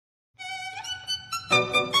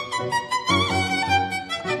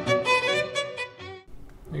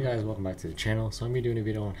guys, welcome back to the channel. So I'm going to be doing a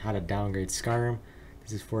video on how to downgrade Skyrim.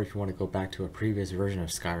 This is for if you want to go back to a previous version of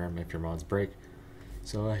Skyrim if your mods break.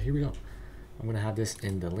 So here we go. I'm going to have this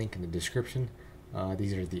in the link in the description.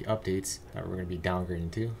 These are the updates that we're going to be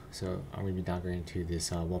downgrading to. So I'm going to be downgrading to this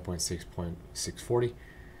 1.6.640.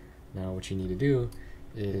 Now what you need to do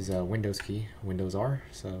is Windows key, Windows R.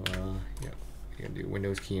 So yeah, you're going to do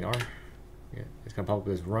Windows key and R. Yeah, it's going to pop up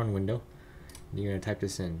this run window. You're going to type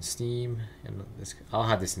this in Steam, and I'll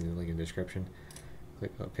have this in the link in the description.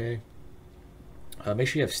 Click OK. Make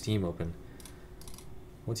sure you have Steam open.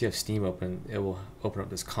 Once you have Steam open, it will open up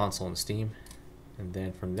this console in Steam, and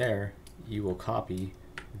then from there you will copy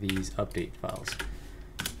these update files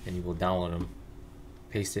and you will download them,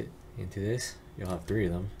 paste it into this. You'll have 3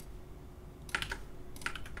 of them,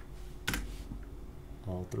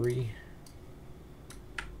 all 3.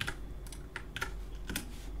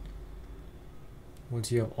 Once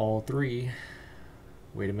you have all 3,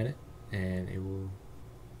 wait a minute, and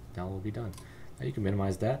download will be done. Now you can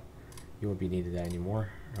minimize that. You won't be needed that anymore.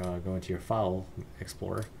 Go into your file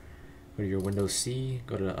explorer, go to your Windows C,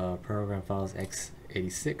 go to Program Files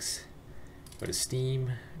x86, go to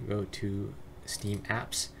Steam, go to Steam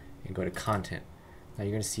Apps, and go to Content. Now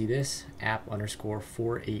you're going to see this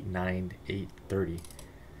app_489830.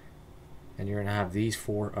 And you're going to have these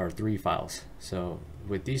 3 files. So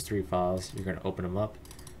with these 3 files, you're going to open them up,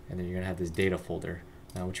 and then you're going to have this data folder.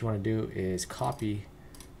 Now what you want to do is copy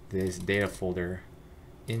this data folder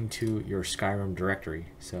into your Skyrim directory.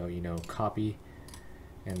 So copy,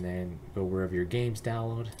 and then go wherever your games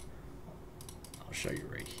download. I'll show you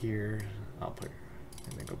right here. I'll put it,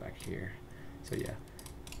 and then go back here. So yeah,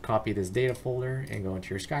 copy this data folder and go into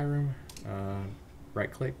your Skyrim.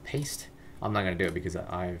 Right click, paste. I'm not going to do it because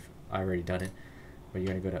I've already done it, but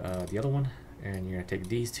you're going to go to the other one, and you're going to take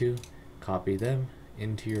these 2, copy them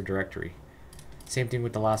into your directory. Same thing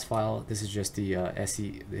with the last file. This is just the this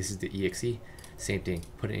is the exe. Same thing,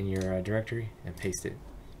 put it in your directory and paste it.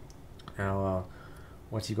 Now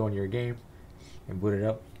once you go in your game and boot it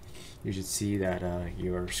up, you should see that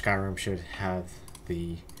your Skyrim should have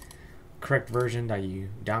the correct version that you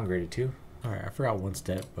downgraded to. Alright, I forgot one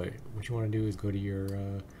step, but what you want to do is go to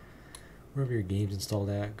your wherever your game's installed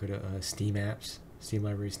at, go to Steam Apps, Steam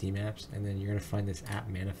Library, Steam Apps, and then you're going to find this app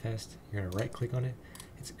manifest. You're going to right click on it.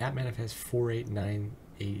 It's app manifest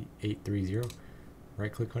 489830.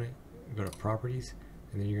 Right click on it, go to properties,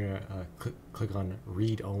 and then you're going to click on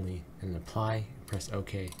read only and apply and press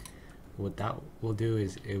OK. What that will do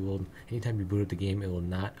is it will, anytime you boot up the game, it will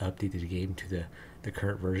not update the game to the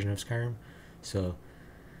current version of Skyrim. So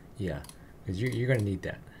yeah, because you're going to need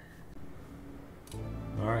that.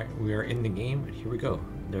 Alright, we are in the game, and here we go.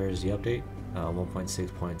 There's the update,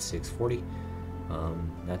 1.6.640.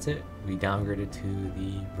 That's it. We downgraded to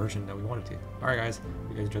the version that we wanted to. Alright guys, if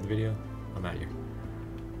you guys enjoyed the video, I'm out of here.